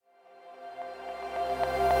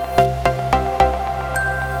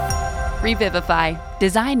Revivify,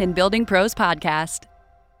 Design and Building Pros Podcast.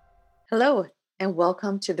 Hello, and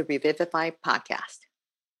welcome to the Revivify podcast.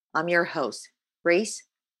 I'm your host, Grace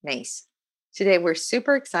Mace. Today, we're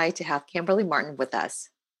super excited to have Kimberly Martin with us.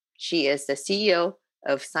 She is the CEO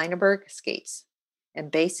of Seineberg Skates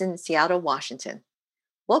and based in Seattle, Washington.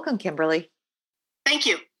 Welcome, Kimberly. Thank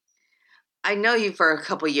you. I know you for a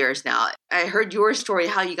couple years now. I heard your story,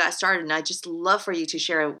 how you got started, and I just love for you to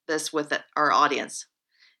share this with our audience.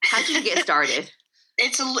 How did you get started?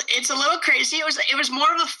 It's a little crazy. It was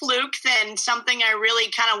more of a fluke than something I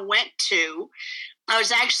really kind of went to. I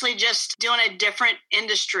was actually just doing a different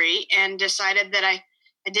industry and decided that I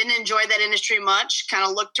didn't enjoy that industry much. Kind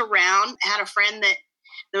of looked around, had a friend that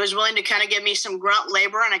was willing to kind of give me some grunt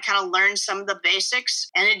labor, and I kind of learned some of the basics,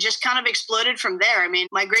 and it just kind of exploded from there. I mean,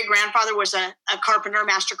 my great-grandfather was a carpenter,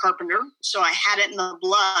 master carpenter, so I had it in the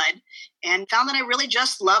blood and found that I really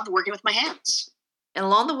just loved working with my hands. And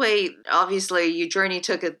along the way, obviously, your journey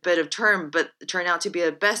took a bit of turn, but it turned out to be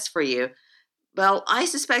the best for you. Well, I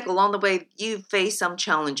suspect along the way, you faced some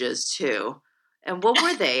challenges too. And what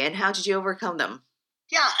were they, and how did you overcome them?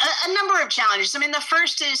 Yeah, a number of challenges. I mean, the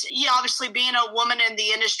first is, obviously being a woman in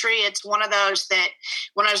the industry, it's one of those that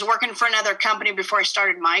when I was working for another company before I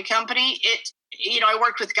started my company, I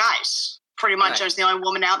worked with guys pretty much. Right. I was the only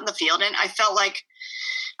woman out in the field, and I felt like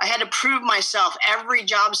I had to prove myself. Every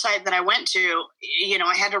job site that I went to,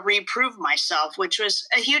 I had to reprove myself, which was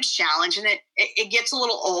a huge challenge, and it gets a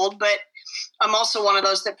little old, but I'm also one of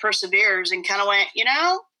those that perseveres and kind of went,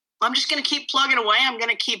 I'm just going to keep plugging away. I'm going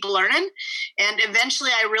to keep learning. And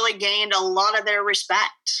eventually I really gained a lot of their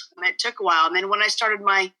respect. And it took a while. And then when I started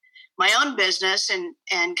my own business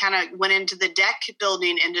and kind of went into the deck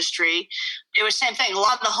building industry, it was the same thing. A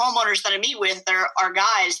lot of the homeowners that I meet with are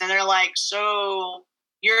guys, and they're like, so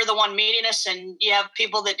you're the one meeting us and you have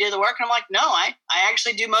people that do the work? And I'm like, no, I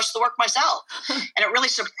actually do most of the work myself. And it really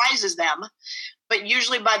surprises them. But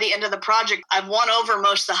usually by the end of the project, I've won over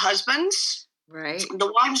most of the husbands. Right.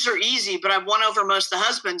 The wives are easy, but I've won over most of the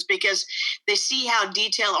husbands because they see how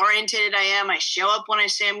detail oriented I am. I show up when I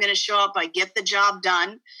say I'm going to show up. I get the job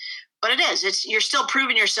done. But you're still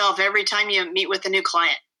proving yourself every time you meet with a new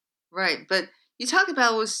client. Right. But you talk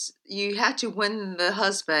about you had to win the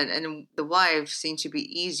husband and the wife seemed to be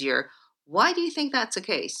easier. Why do you think that's the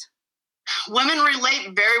case? Women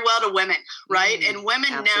relate very well to women, right? And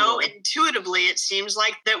women absolutely. know intuitively, it seems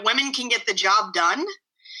like, that women can get the job done.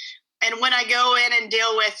 And when I go in and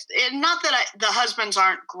deal with, not that the husbands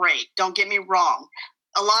aren't great, don't get me wrong.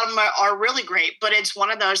 A lot of them are really great, but it's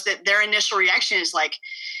one of those that their initial reaction is like,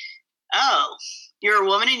 oh, you're a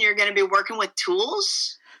woman and you're going to be working with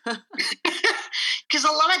tools? Because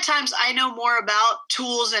a lot of times I know more about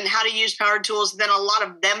tools and how to use power tools than a lot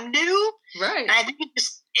of them do. Right. And I think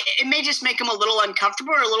it may just make them a little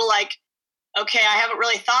uncomfortable or a little like, okay, I haven't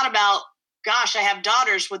really thought about, gosh, I have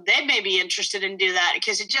daughters. Would they maybe be interested in do that?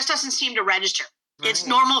 Because it just doesn't seem to register. Right. It's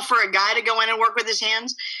normal for a guy to go in and work with his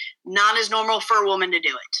hands, not as normal for a woman to do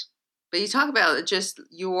it. But you talk about just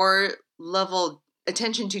your level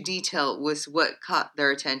attention to detail was what caught their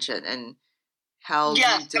attention and how you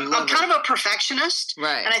deliver. I'm kind of a perfectionist.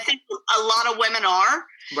 Right. And I think a lot of women are.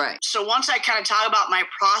 Right. So once I kind of talk about my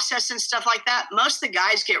process and stuff like that, most of the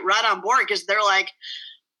guys get right on board because they're like,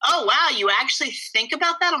 oh, wow, you actually think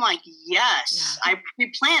about that? I'm like, yes, I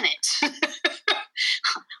pre-plan it.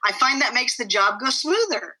 I find that makes the job go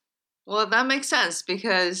smoother. Well, that makes sense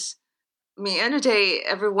because, end of the day,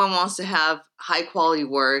 everyone wants to have high quality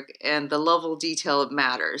work and the level of detail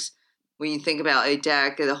matters. When you think about a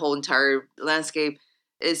deck, the whole entire landscape,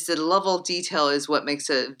 it's the level of detail is what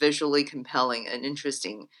makes it visually compelling and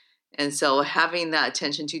interesting. And so having that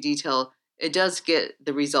attention to detail, it does get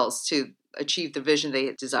the results to achieve the vision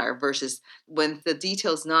they desire versus when the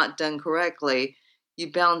detail's not done correctly,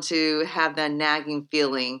 you're bound to have that nagging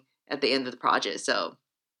feeling at the end of the project. So,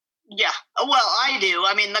 yeah, well, I do.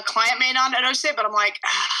 I mean, the client may not notice it, but I'm like,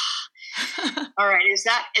 all right, is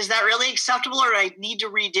that really acceptable, or do I need to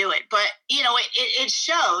redo it? But it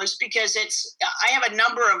shows because I have a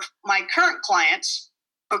number of my current clients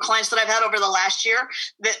or clients that I've had over the last year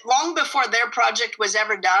that long before their project was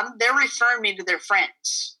ever done, they're referring me to their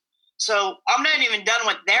friends. So I'm not even done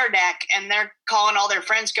with their deck, and they're calling all their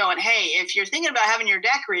friends going, hey, if you're thinking about having your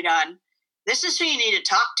deck redone, this is who you need to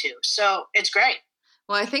talk to. So it's great.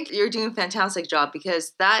 Well, I think you're doing a fantastic job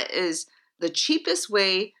because that is the cheapest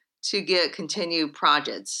way to get continued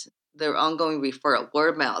projects, their ongoing referral, word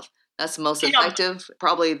of mouth. That's the most effective,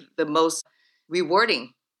 probably the most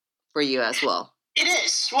rewarding for you as well. It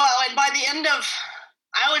is. Well, and by the end of,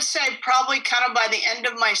 I would say probably kind of by the end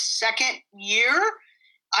of my second year,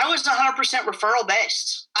 I was 100% referral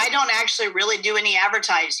based. I don't actually really do any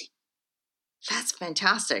advertising. That's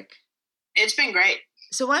fantastic. It's been great.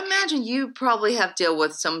 So I imagine you probably have dealt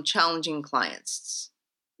with some challenging clients.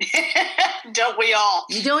 Don't we all?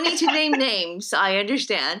 You don't need to name names, I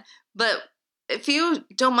understand. But if you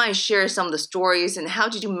don't mind share some of the stories and how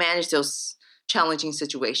did you manage those challenging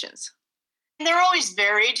situations? They're always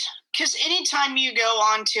varied because anytime you go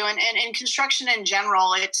on to, and in construction in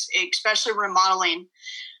general, it's especially remodeling,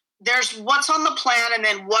 there's what's on the plan and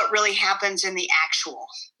then what really happens in the actual,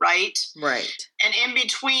 right? Right. And in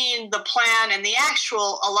between the plan and the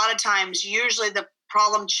actual, a lot of times, usually the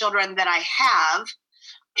problem children that I have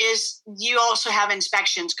is you also have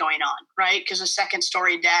inspections going on, right? Because a second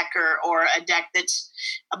story deck or a deck that's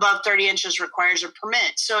above 30 inches requires a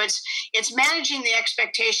permit. So it's managing the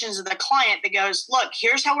expectations of the client that goes, look,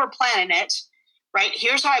 here's how we're planning it, right?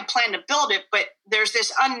 Here's how I plan to build it, but there's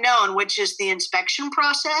this unknown, which is the inspection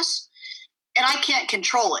process, and I can't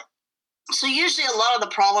control it. So usually a lot of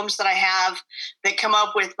the problems that I have that come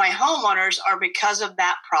up with my homeowners are because of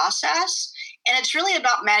that process. And it's really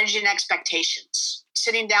about managing expectations,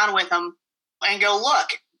 sitting down with them and go, look,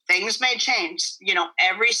 things may change. You know,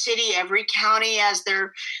 every city, every county has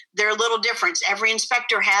their little difference. Every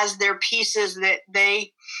inspector has their pieces that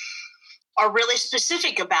they are really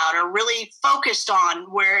specific about or really focused on,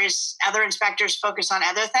 whereas other inspectors focus on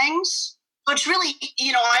other things. So it's really,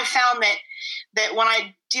 you know, I found that when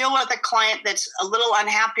I deal with a client that's a little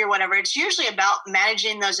unhappy or whatever, it's usually about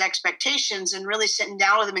managing those expectations and really sitting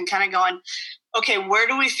down with them and kind of going, okay, where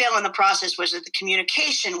do we fail in the process? Was it the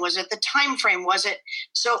communication? Was it the time frame? Was it?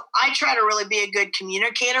 So I try to really be a good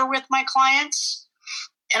communicator with my clients.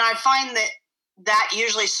 And I find that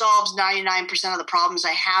usually solves 99% of the problems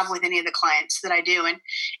I have with any of the clients that I do.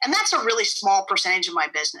 And that's a really small percentage of my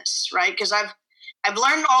business, right? Because I've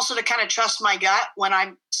learned also to kind of trust my gut when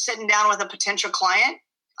I'm sitting down with a potential client.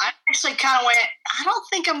 I actually kind of went, I don't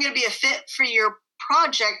think I'm going to be a fit for your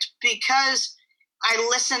project because I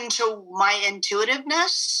listen to my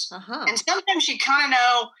intuitiveness. Uh-huh. And sometimes you kind of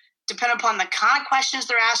know, depending upon the kind of questions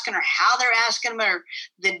they're asking or how they're asking them or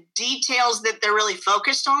the details that they're really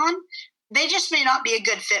focused on, they just may not be a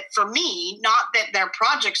good fit for me. Not that their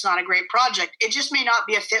project's not a great project. It just may not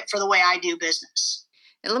be a fit for the way I do business.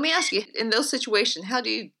 And let me ask you, in those situations, how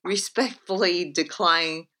do you respectfully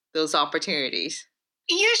decline those opportunities?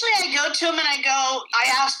 Usually I go to them and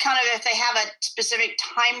I ask kind of if they have a specific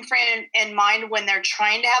time frame in mind when they're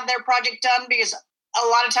trying to have their project done, because a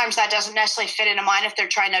lot of times that doesn't necessarily fit into mine if they're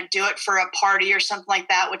trying to do it for a party or something like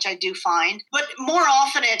that, which I do find. But more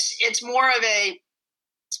often it's more of a,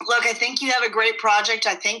 look, I think you have a great project.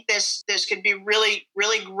 I think this could be really,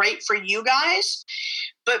 really great for you guys.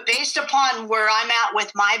 But based upon where I'm at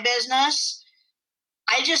with my business,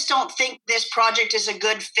 I just don't think this project is a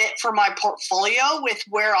good fit for my portfolio with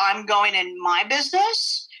where I'm going in my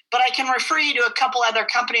business. But I can refer you to a couple other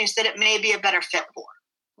companies that it may be a better fit for.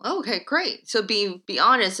 Okay, great. So be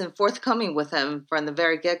honest and forthcoming with them from the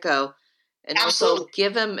very get-go. And Absolutely. Also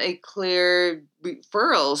give them a clear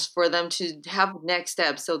referrals for them to have next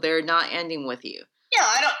steps so they're not ending with you. Yeah,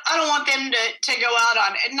 I don't want them to go out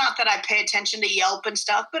on, and not that I pay attention to Yelp and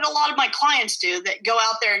stuff, but a lot of my clients do, that go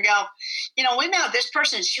out there and go, you know, we met with this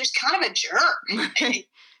person, she was kind of a jerk.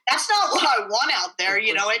 That's not what I want out there.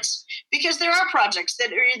 You know, it's because there are projects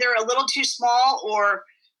that are either a little too small or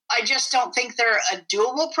I just don't think they're a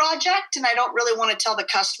doable project. And I don't really want to tell the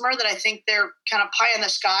customer that I think they're kind of pie in the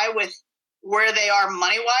sky with where they are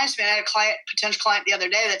money-wise. I mean, I had a potential client the other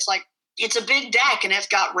day that's like, it's a big deck and it's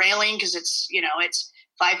got railing because it's, you know, it's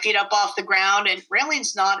 5 feet up off the ground and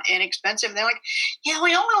railing's not inexpensive. And they're like, yeah,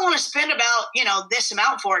 we only want to spend about, you know, this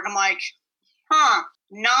amount for it. And I'm like,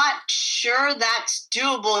 not sure that's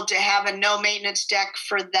doable to have a no maintenance deck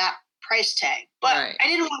for that price tag. But right. I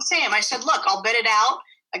didn't want to say him. I said, look, I'll bid it out.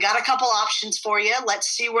 I got a couple options for you. Let's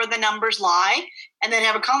see where the numbers lie and then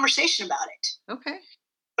have a conversation about it. Okay.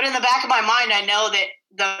 But in the back of my mind, I know that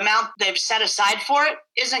the amount they've set aside for it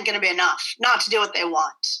isn't going to be enough not to do what they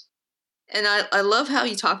want. And I love how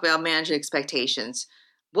you talk about managing expectations.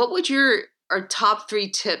 What would our top 3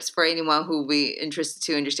 tips for anyone who would be interested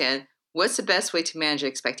to understand what's the best way to manage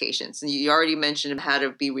expectations? And you already mentioned how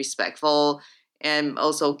to be respectful and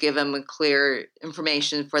also give them a clear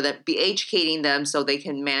information for them, be educating them so they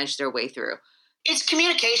can manage their way through. It's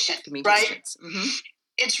communication, right? Mm-hmm.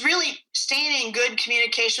 It's really staying in good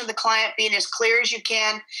communication with the client, being as clear as you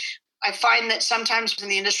can. I find that sometimes in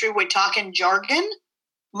the industry, we talk in jargon.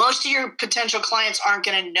 Most of your potential clients aren't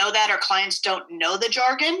going to know that, or clients don't know the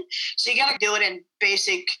jargon. So you got to do it in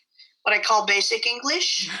basic, what I call basic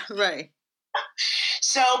English. Right.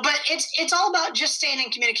 So, but it's all about just staying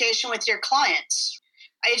in communication with your clients.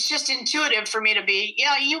 It's just intuitive for me to be,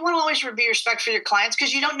 you want to always be respectful for your clients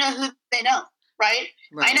because you don't know who they know, right?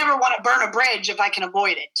 I never want to burn a bridge if I can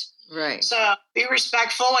avoid it. Right. So be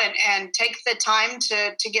respectful and take the time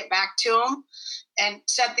to get back to them and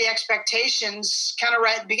set the expectations kind of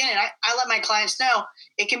right at the beginning. I let my clients know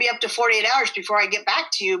it can be up to 48 hours before I get back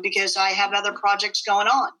to you because I have other projects going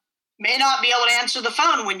on. May not be able to answer the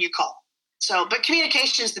phone when you call. So, but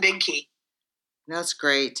communication is the big key. That's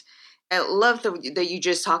great. I love that you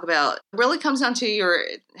just talk about. It really comes down to your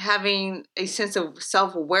having a sense of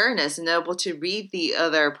self-awareness and able to read the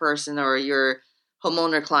other person or your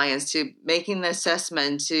homeowner clients, to making the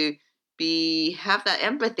assessment, to have that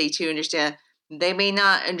empathy to understand. They may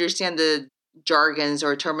not understand the jargons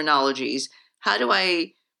or terminologies. How do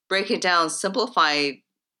I break it down, simplify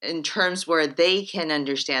in terms where they can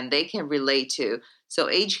understand, they can relate to? So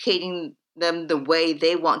educating them the way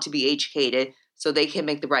they want to be educated so they can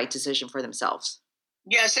make the right decision for themselves.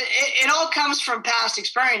 Yes, it all comes from past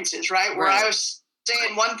experiences, right? Where I was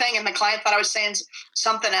saying one thing and the client thought I was saying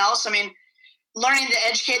something else. I mean, learning to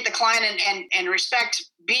educate the client and respect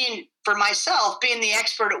being, for myself, being the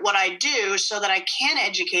expert at what I do so that I can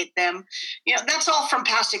educate them. That's all from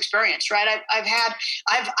past experience, right?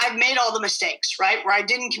 I've made all the mistakes, right? Where I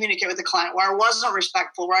didn't communicate with the client, where I wasn't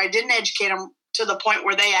respectful, where I didn't educate them to the point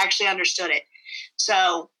where they actually understood it.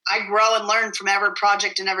 So I grow and learn from every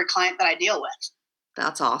project and every client that I deal with.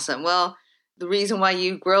 That's awesome. Well, the reason why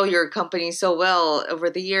you grow your company so well over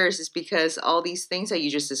the years is because all these things that you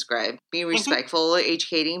just described, being respectful,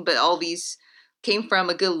 educating, but all these came from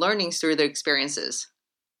a good learnings through their experiences.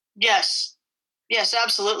 Yes,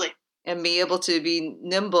 absolutely. And be able to be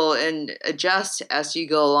nimble and adjust as you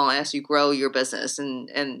go along, as you grow your business.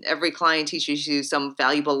 And every client teaches you some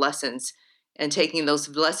valuable lessons, and taking those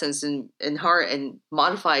lessons in heart and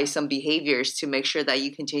modify some behaviors to make sure that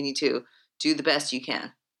you continue to do the best you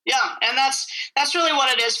can. Yeah, and that's really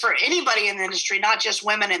what it is for anybody in the industry, not just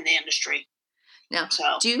women in the industry. Now,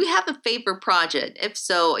 do you have a favorite project? If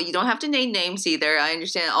so, you don't have to name names either. I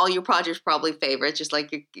understand all your projects probably favorite, just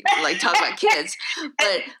like you talk about kids.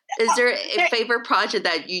 But is there a favorite project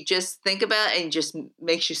that you just think about and just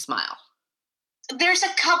makes you smile? There's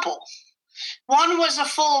a couple. One was a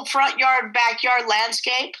full front yard, backyard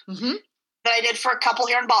landscape that I did for a couple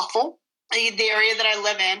here in Bothell, the area that I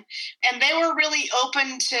live in. And they were really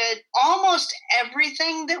open to almost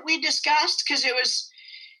everything that we discussed because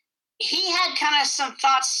he had kind of some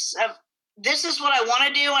thoughts of, this is what I want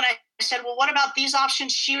to do. And I said, well, what about these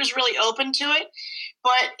options? She was really open to it.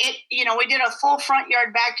 But we did a full front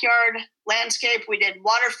yard, backyard landscape. We did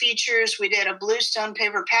water features. We did a bluestone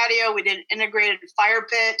paver patio. We did an integrated fire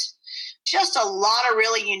pit. Just a lot of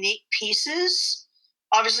really unique pieces.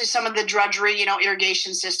 Obviously, some of the drudgery,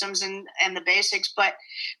 irrigation systems and the basics. But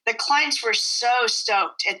the clients were so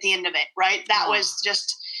stoked at the end of it, right? That was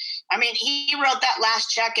just, he wrote that last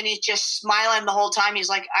check and he's just smiling the whole time. He's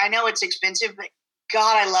like, I know it's expensive, but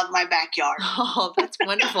God, I love my backyard. Oh, that's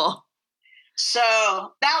wonderful. So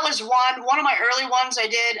that was one of my early ones. I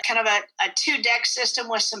did kind of a 2-deck system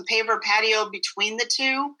with some paver patio between the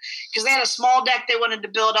two because they had a small deck they wanted to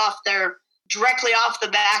build directly off the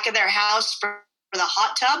back of their house for the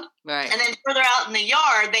hot tub. Right. And then further out in the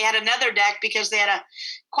yard, they had another deck because they had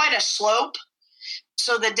quite a slope.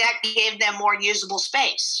 So the deck gave them more usable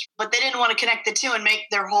space, but they didn't want to connect the two and make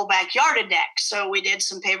their whole backyard a deck. So we did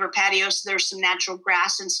some paver patios. There's some natural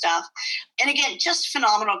grass and stuff. And again, just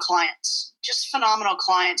phenomenal clients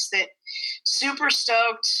that super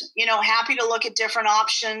stoked, happy to look at different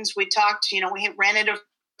options. We talked, we rented a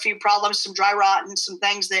few problems, some dry rot and some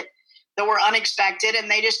things that were unexpected. And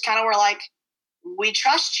they just kind of were like, we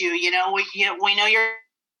trust you, we know you're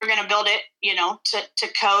going to build it, to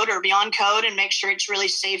code or beyond code and make sure it's really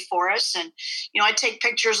safe for us. And, I take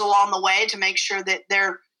pictures along the way to make sure that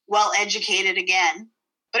they're well educated again.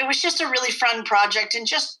 But it was just a really fun project and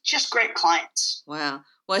just great clients. Wow.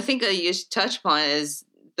 Well, I think you touched upon is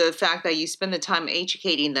the fact that you spend the time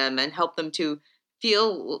educating them and help them to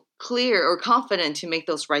feel clear or confident to make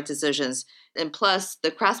those right decisions. And plus, the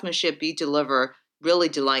craftsmanship you deliver really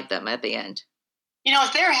delight them at the end.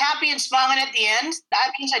 If they're happy and smiling at the end,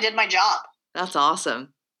 that means I did my job. That's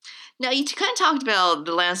awesome. Now, you kind of talked about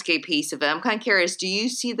the landscape piece of it. I'm kind of curious, do you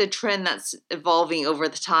see the trend that's evolving over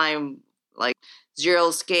the time, like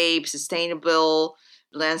xeriscape, sustainable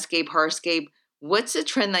landscape, hardscape? What's the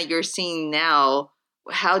trend that you're seeing now?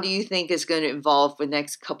 How do you think it's going to evolve for the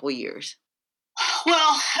next couple of years?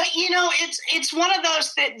 Well, it's one of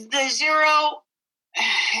those that the zero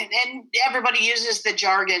and everybody uses the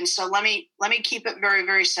jargon, so let me keep it very,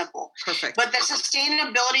 very simple. Perfect. But the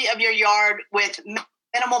sustainability of your yard with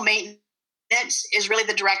minimal maintenance is really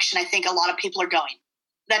the direction I think a lot of people are going.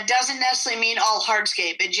 That doesn't necessarily mean all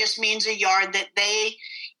hardscape. It just means a yard that they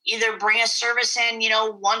either bring a service in,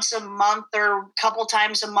 once a month or a couple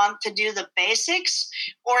times a month to do the basics,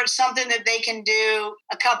 or it's something that they can do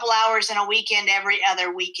a couple hours in a weekend every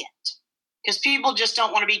other weekend. Because people just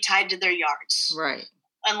don't want to be tied to their yards. Right.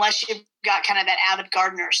 Unless you've got kind of that avid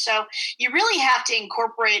gardener. So you really have to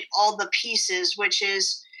incorporate all the pieces, which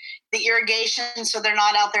is the irrigation, so they're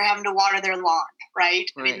not out there having to water their lawn, right?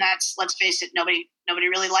 I mean, let's face it, nobody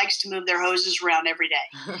really likes to move their hoses around every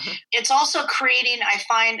day. It's also creating, I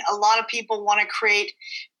find a lot of people want to create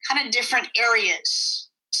kind of different areas.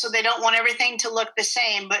 So they don't want everything to look the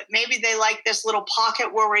same, but maybe they like this little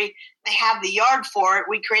pocket where they have the yard for it.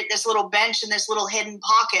 We create this little bench and this little hidden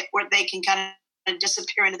pocket where they can kind of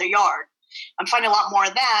disappear into their yard. I'm finding a lot more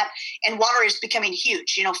of that. And water is becoming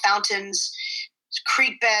huge. Fountains,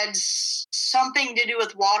 creek beds, something to do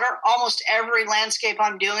with water. Almost every landscape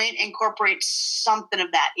I'm doing incorporates something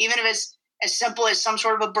of that, even if it's as simple as some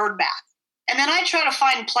sort of a bird bath. And then I try to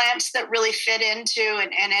find plants that really fit into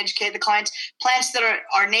and educate the clients, plants that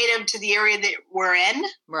are native to the area that we're in.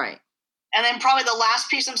 Right. And then probably the last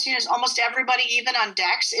piece I'm seeing is almost everybody, even on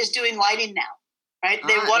decks, is doing lighting now, right?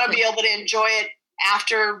 They want to be able to enjoy it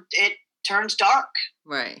after it turns dark.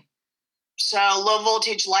 Right. So low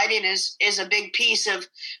voltage lighting is a big piece of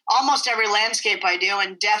almost every landscape I do,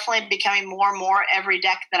 and definitely becoming more and more every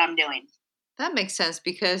deck that I'm doing. That makes sense,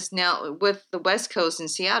 because now with the West Coast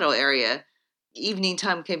and Seattle area, evening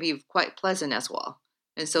time can be quite pleasant as well.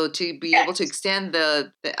 And so to be able to extend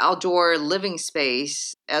the outdoor living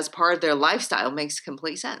space as part of their lifestyle makes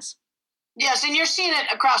complete sense. Yes, and you're seeing it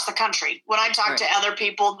across the country. When I talk to other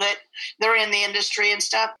people that they're in the industry and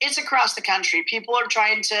stuff, it's across the country. People are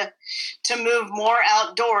trying to move more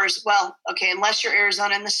outdoors. Well, okay, unless you're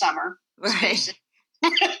Arizona in the summer. Right.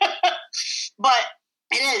 But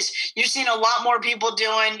it is. You're seeing a lot more people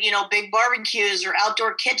doing, big barbecues or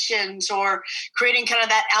outdoor kitchens or creating kind of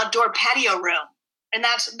that outdoor patio room. And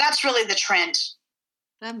that's really the trend.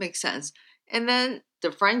 That makes sense. And then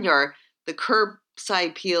the front yard, the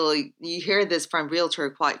curbside peel, you hear this from realtor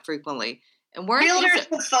quite frequently. And realtors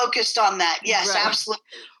are focused on that. Yes, absolutely.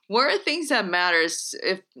 What are things that matters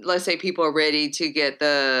if, let's say, people are ready to get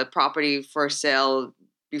the property for sale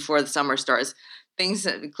before the summer starts? Things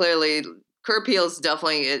that clearly, curb peel is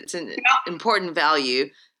definitely, it's an important value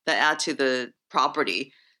that add to the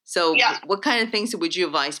property. So what kind of things would you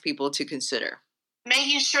advise people to consider?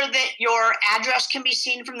 Making sure that your address can be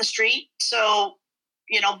seen from the street. So,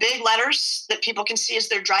 big letters that people can see as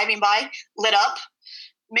they're driving by, lit up.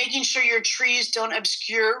 Making sure your trees don't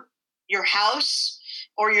obscure your house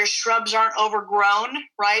or your shrubs aren't overgrown,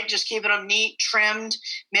 right? Just keeping them neat, trimmed,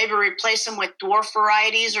 maybe replace them with dwarf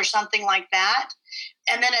varieties or something like that.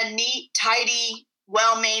 And then a neat, tidy,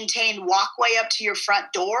 well-maintained walkway up to your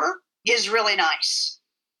front door is really nice.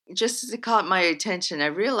 Just as it caught my attention, I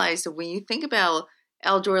realized that when you think about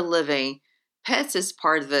outdoor living, pets is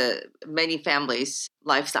part of the many families'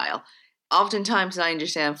 lifestyle. Oftentimes, I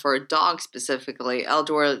understand for dogs specifically,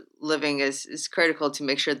 outdoor living is critical to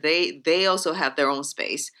make sure they also have their own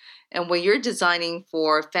space. And when you're designing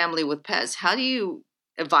for family with pets, how do you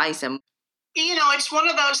advise them? It's one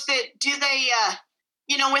of those that do they,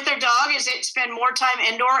 with their dog, is it spend more time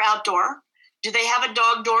indoor or outdoor? Do they have a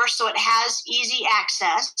dog door so it has easy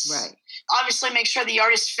access? Right. Obviously, make sure the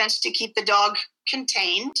yard is fenced to keep the dog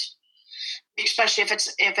contained, especially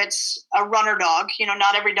if it's a runner dog.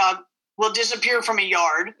 Not every dog will disappear from a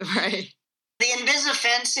yard. Right. The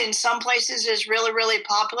Invisifence in some places is really, really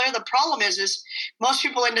popular. The problem is most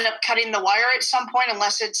people ended up cutting the wire at some point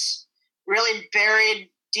unless it's really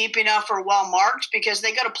buried deep enough or well marked, because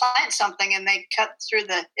they go to plant something and they cut through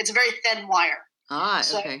it's a very thin wire.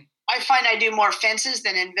 Okay. I find I do more fences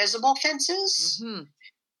than invisible fences.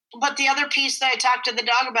 Mm-hmm. But the other piece that I talk to the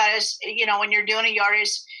dog about is, when you're doing a yard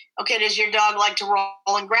is, okay, does your dog like to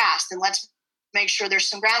roll in grass? Then let's make sure there's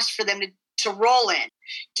some grass for them to roll in.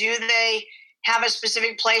 Do they have a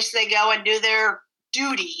specific place they go and do their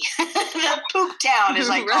duty? The poop town, as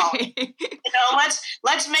I call it.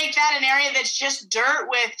 Let's make that an area that's just dirt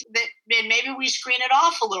with that. Maybe we screen it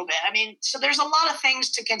off a little bit. I mean, so there's a lot of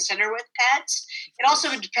things to consider with pets. It also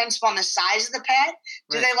depends upon the size of the pet.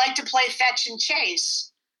 Do they like to play fetch and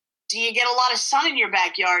chase? Do you get a lot of sun in your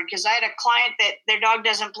backyard? Because I had a client that their dog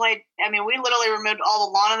doesn't play. I mean, we literally removed all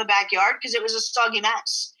the lawn in the backyard because it was a soggy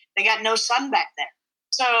mess. They got no sun back there.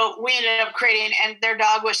 So we ended up creating, and their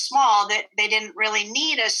dog was small, that they didn't really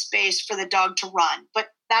need a space for the dog to run, but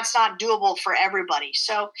that's not doable for everybody.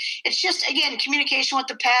 So it's just, again, communication with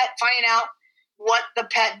the pet, finding out what the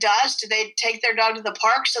pet does. Do they take their dog to the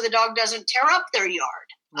park so the dog doesn't tear up their yard?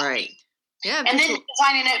 Right. Yeah. And then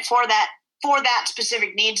designing it for that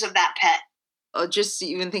specific needs of that pet. Just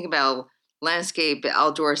even think about landscape,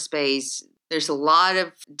 outdoor space. There's a lot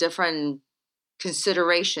of different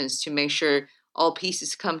considerations to make sure all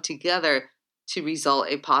pieces come together to result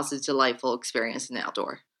a positive, delightful experience in the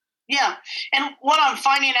outdoor. Yeah. And what I'm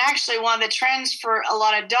finding, actually, one of the trends for a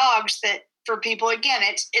lot of dogs, that for people, again,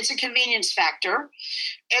 it's a convenience factor,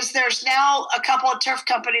 is there's now a couple of turf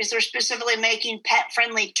companies that are specifically making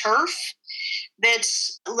pet-friendly turf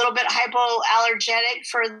that's a little bit hypoallergenic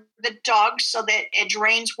for the dogs so that it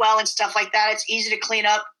drains well and stuff like that. It's easy to clean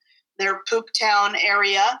up their poop town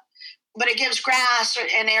area, but it gives grass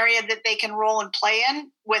an area that they can roll and play in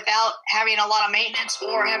without having a lot of maintenance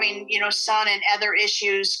or having, sun and other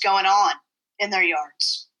issues going on in their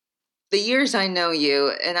yards. The years I know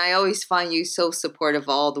you, and I always find you so supportive of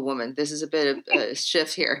all the women. This is a bit of a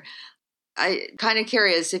shift here. I kind of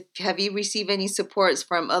curious, have you received any supports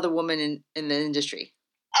from other women in the industry?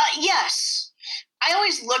 Yes. I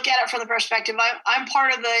always look at it from the perspective, I'm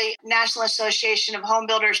part of the National Association of Home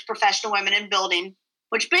Builders, Professional Women in Building,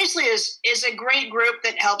 which basically is a great group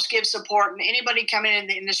that helps give support. And anybody coming in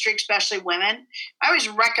the industry, especially women, I always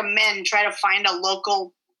recommend try to find a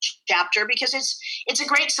local chapter because it's a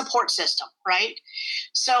great support system, right?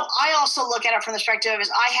 So I also look at it from the perspective is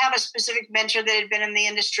I have a specific mentor that had been in the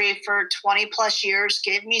industry for 20 plus years,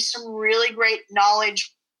 gave me some really great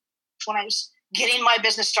knowledge when I was getting my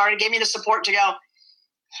business started, gave me the support to go,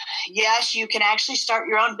 yes, you can actually start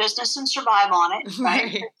your own business and survive on it,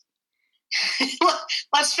 right?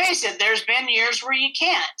 Let's face it, there's been years where you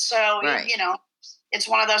can't. So, right. It's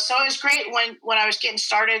one of those. So it was great when I was getting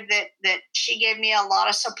started that she gave me a lot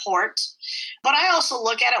of support. But I also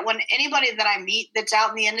look at it when anybody that I meet that's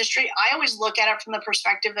out in the industry, I always look at it from the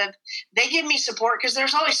perspective of they give me support because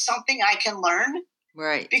there's always something I can learn.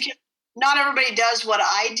 Right. Because not everybody does what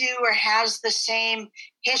I do or has the same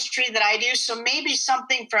history that I do. So maybe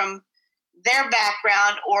something from their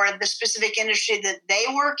background or the specific industry that they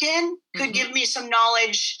work in could give me some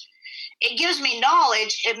knowledge. It gives me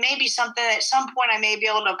knowledge. It may be something that at some point I may be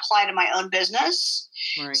able to apply to my own business.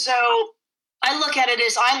 Right. So I look at it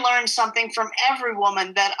as I learn something from every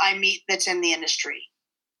woman that I meet that's in the industry.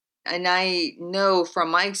 And I know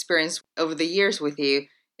from my experience over the years with you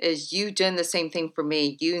is you've done the same thing for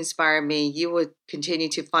me. You inspire me. You would continue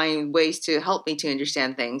to find ways to help me to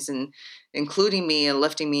understand things and including me and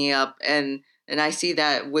lifting me up. And I see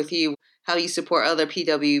that with you, how you support other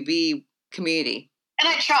PWB community. And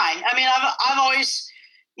I try. I mean, I've always,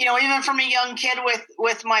 even from a young kid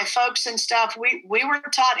with my folks and stuff, we were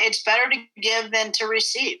taught it's better to give than to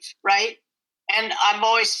receive, right? And I've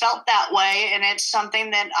always felt that way, and it's something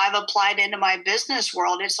that I've applied into my business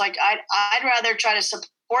world. It's like I'd rather try to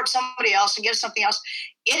support somebody else and give something else.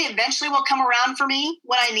 It eventually will come around for me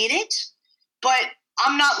when I need it, but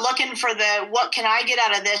I'm not looking for what can I get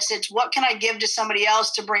out of this? It's what can I give to somebody else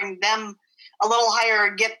to bring them a little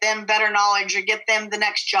higher, get them better knowledge, or get them the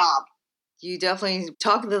next job. You definitely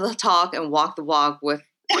talk the talk and walk the walk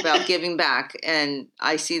about giving back. And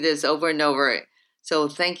I see this over and over. So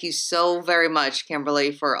thank you so very much,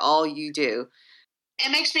 Kimberly, for all you do.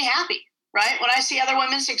 It makes me happy, right? When I see other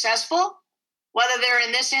women successful, whether they're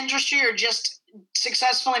in this industry or just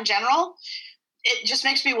successful in general, it just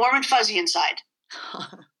makes me warm and fuzzy inside.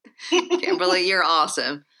 Kimberly, you're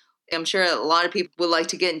awesome. I'm sure a lot of people would like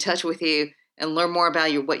to get in touch with you and learn more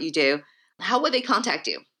about what you do. How would they contact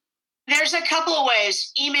you? There's a couple of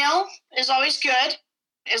ways. Email is always good,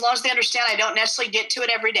 as long as they understand I don't necessarily get to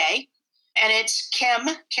it every day. And it's Kim,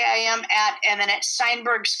 K-I-M, and then it's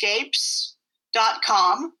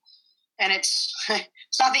SeinbergScapes.com. And it's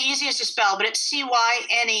not the easiest to spell, but it's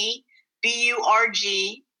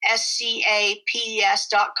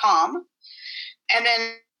CYNEBURGSCAPES.com. And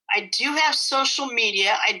then I do have social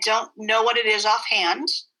media. I don't know what it is offhand.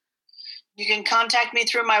 You can contact me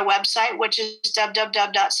through my website, which is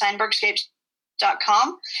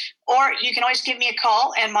www.seinbergscapes.com, or you can always give me a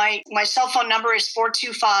call, and my cell phone number is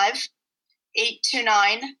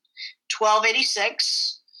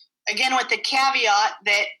 425-829-1286. Again, with the caveat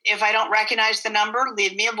that if I don't recognize the number,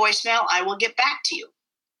 leave me a voicemail. I will get back to you.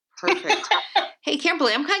 Perfect. Hey,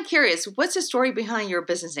 Kimberly, I'm kind of curious. What's the story behind your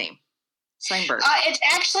business name? Seinberg. It's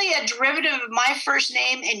actually a derivative of my first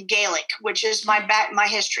name in Gaelic, which is my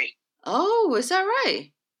history. Oh, is that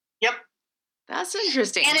right? Yep. That's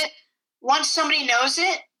interesting. And once somebody knows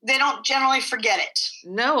it, they don't generally forget it.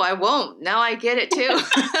 No, I won't. Now I get it too.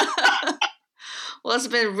 Well, it's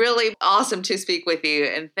been really awesome to speak with you.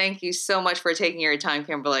 And thank you so much for taking your time,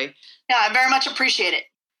 Kimberly. Yeah, I very much appreciate it.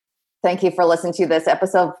 Thank you for listening to this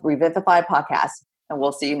episode of Revivify Podcast, and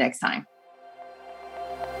we'll see you next time.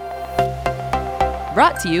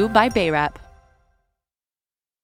 Brought to you by BayWrap.